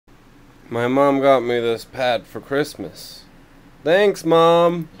My mom got me this pad for Christmas. Thanks,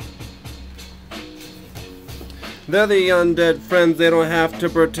 Mom! They're the undead friends, they don't have to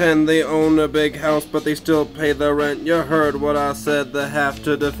pretend they own a big house, but they still pay the rent. You heard what I said, they have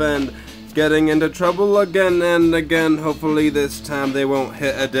to defend. Getting into trouble again and again, hopefully this time they won't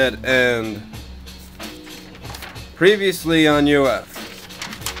hit a dead end. Previously on UF.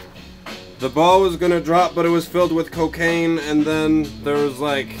 The ball was gonna drop, but it was filled with cocaine, and then there was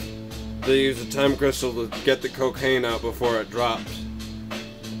like, they used a time crystal to get the cocaine out before it dropped.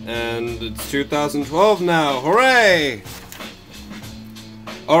 And it's 2012 now, hooray!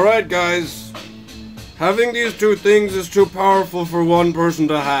 Alright guys, having these two things is too powerful for one person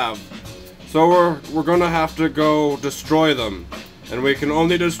to have. So we're gonna have to go destroy them. And we can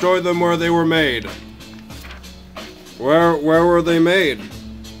only destroy them where they were made. Where were they made?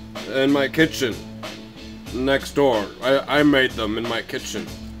 In my kitchen. Next door. I made them in my kitchen.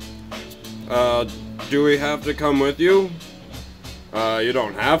 Do we have to come with you? You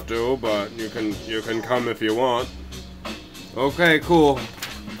don't have to, but you can come if you want. Okay, cool.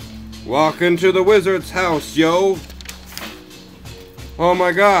 Walk into the wizard's house, yo! Oh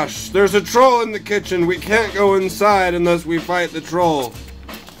my gosh, there's a troll in the kitchen! We can't go inside unless we fight the troll.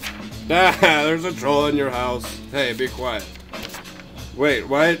 Ah, there's a troll in your house. Hey, be quiet. Wait,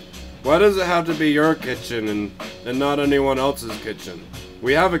 why does it have to be your kitchen and not anyone else's kitchen?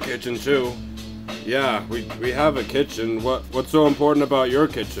 We have a kitchen too. Yeah, we have a kitchen. What's so important about your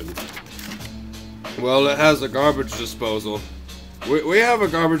kitchen? Well, it has a garbage disposal. We have a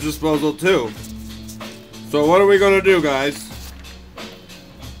garbage disposal too. So what are we gonna do, guys?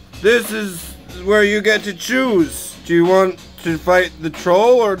 This is where you get to choose. Do you want to fight the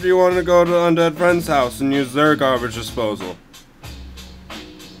troll, or do you want to go to Undead Friend's house and use their garbage disposal?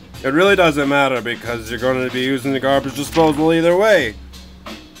 It really doesn't matter because you're going to be using the garbage disposal either way.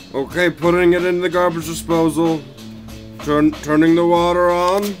 Okay, putting it in the garbage disposal, turning the water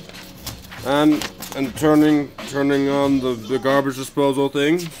on, and turning on the garbage disposal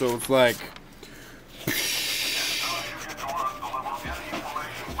thing, so it's like,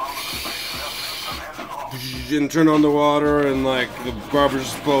 and turn on the water and like the garbage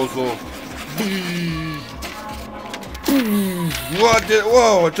disposal.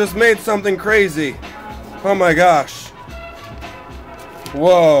 Whoa, it just made something crazy. Oh my gosh.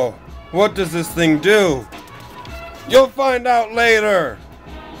 Whoa, what does this thing do? You'll find out later.